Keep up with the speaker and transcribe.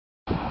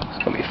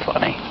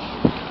funny.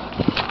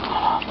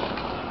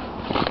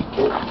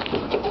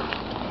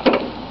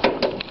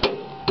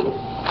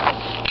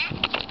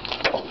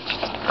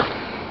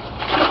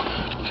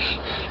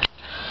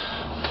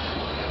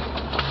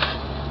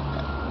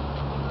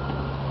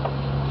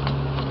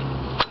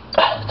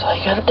 That's all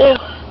you gotta do.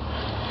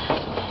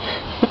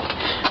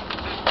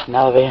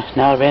 Now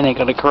the van ain't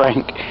gonna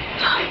crank.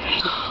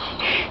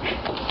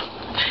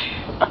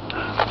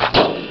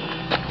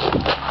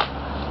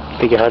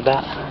 Think you heard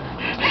that?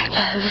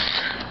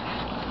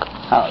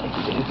 I don't think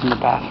you did. It's in the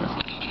bathroom.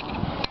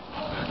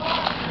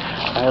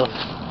 Alright,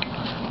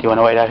 do you want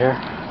to wait out here?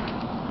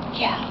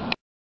 Yeah.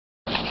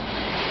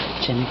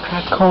 Jimmy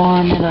crack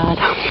corn and I don't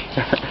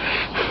care.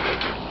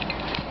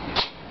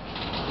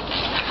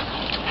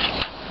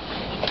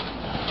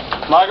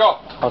 Michael!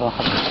 Hold on.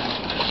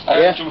 I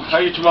get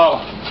your mama.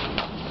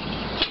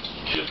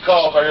 She just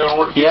called if I gotta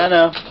work. Yeah, I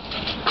know.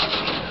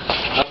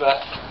 Not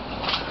bad.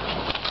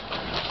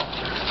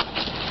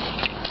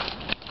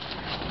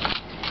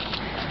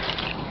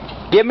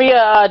 Get me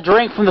a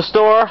drink from the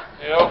store.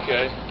 Yeah,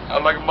 okay.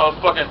 I'm like a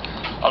motherfucking...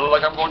 I look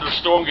like I'm going to the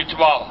store and get your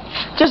mama.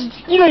 Just,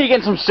 you know, you're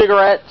getting some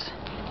cigarettes.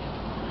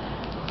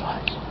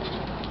 What?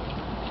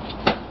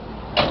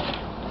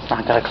 It's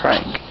not gonna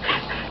crank.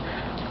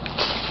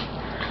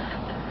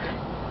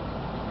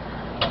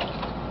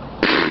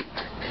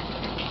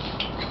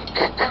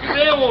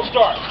 Then it won't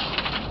start.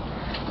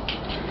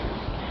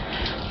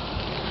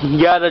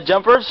 You got the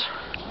jumpers?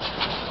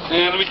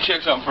 Yeah, let me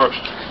check something first.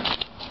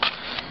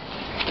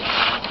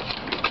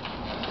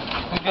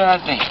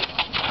 God damn.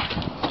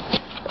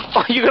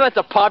 Oh, you're gonna have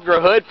to pop your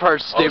hood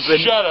first, stupid. Oh,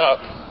 shut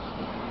up.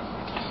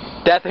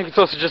 That thing's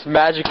supposed to just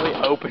magically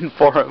open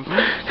for him.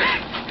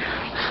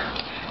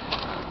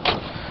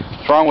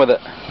 What's wrong with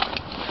it?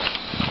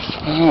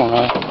 I don't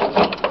know.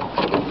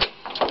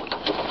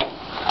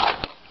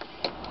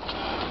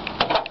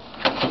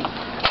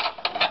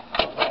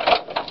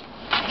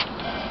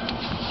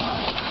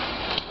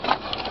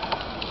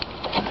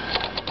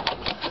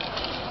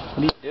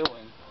 What are you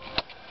doing?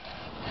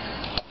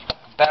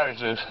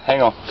 Battery's loose.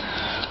 Hang on.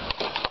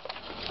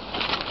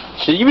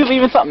 Should you be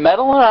leaving something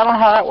metal in it? I don't know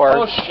how that works.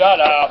 Oh, shut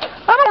up.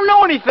 I don't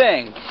know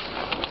anything.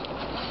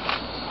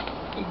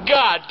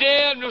 God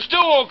damn, you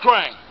still won't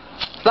crank.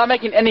 It's not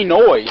making any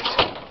noise.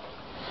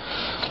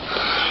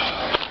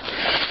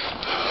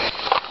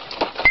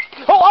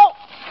 Oh!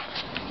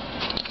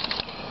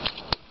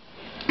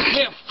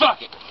 Man,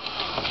 fuck it.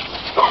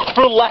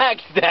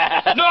 Relax,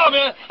 Dad. No,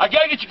 man, I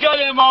gotta get your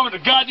goddamn mom and the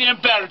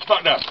goddamn battery's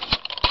fucked up.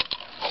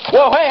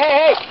 Whoa,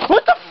 hey!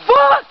 What the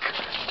fuck?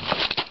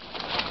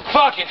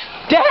 Fuck it.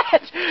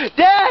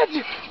 Dad!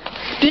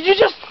 Did you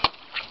just...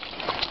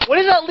 What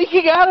is that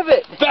leaking out of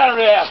it?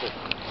 Battery acid.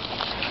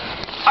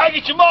 I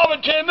get your mom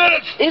in 10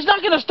 minutes. It's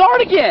not gonna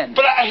start again.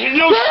 But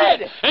no Dad!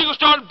 shit. Ain't gonna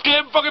start a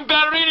damn fucking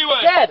battery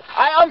anyway. Dad,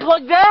 I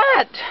unplugged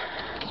that.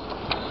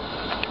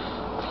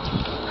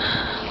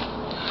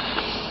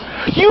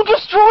 You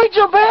destroyed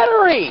your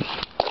battery.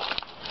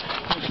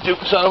 You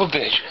stupid son of a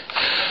bitch.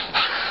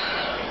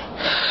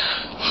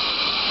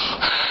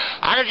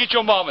 I gotta get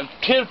your mom in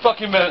 10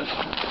 fucking minutes.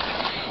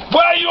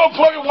 Why are you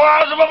unplugging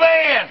wires of a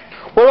van?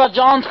 What about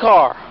John's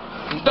car?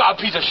 Not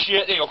a piece of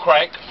shit, they go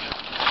crank.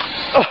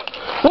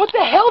 What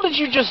the hell did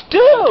you just do?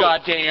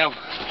 Goddamn.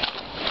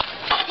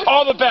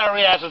 All the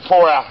battery acids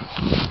pour out.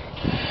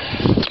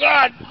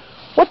 God.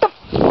 What the...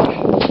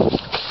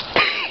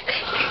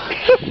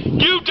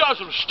 You've done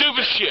some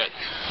stupid shit.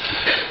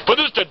 But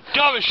this is the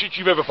dumbest shit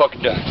you've ever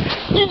fucking done.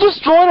 You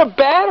destroyed a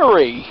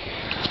battery.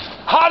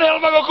 How the hell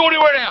am I gonna go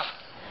anywhere now?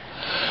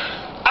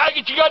 I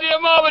get your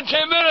goddamn mom in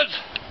 10 minutes.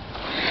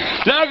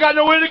 Now I got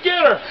nowhere to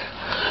get her.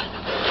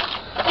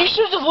 You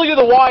should just look at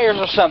the wires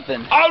or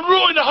something. I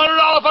ruined a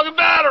 $100 fucking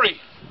battery.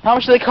 How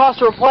much do they cost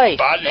to replace?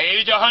 About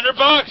 $80 to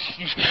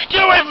 $100.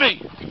 Get away from me.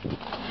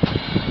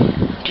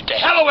 Get the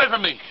hell away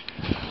from me.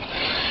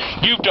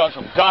 You've done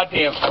some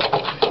goddamn...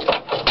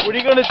 What are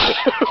you gonna do?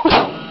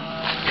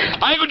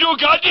 I ain't gonna do a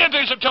goddamn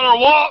thing except tell her to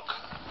walk.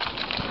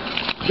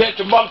 Catch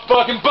the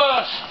motherfucking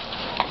bus.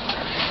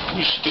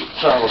 You stupid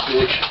son of a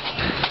bitch.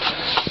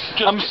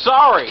 I'm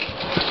sorry.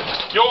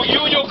 Yo, you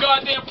and your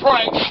goddamn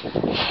pranks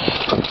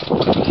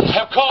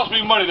have cost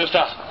me money this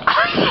time.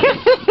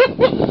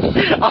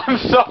 I'm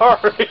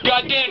sorry.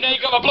 Goddamn, now you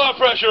got my blood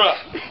pressure up.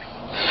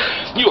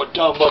 You a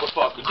dumb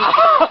motherfucker.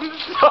 I'm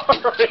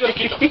sorry.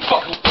 Get the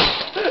fuck away.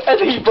 I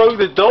think he broke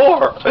the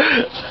door.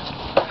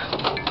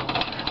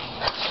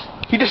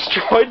 He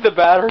destroyed the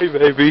battery,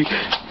 baby.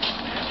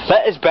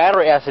 That is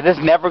battery acid. It's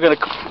never going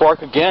to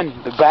work again.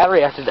 The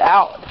battery acid's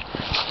out.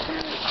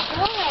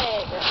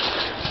 Good.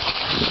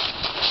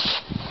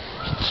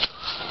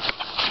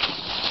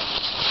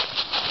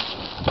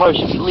 Probably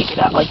should leak it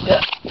out like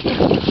that.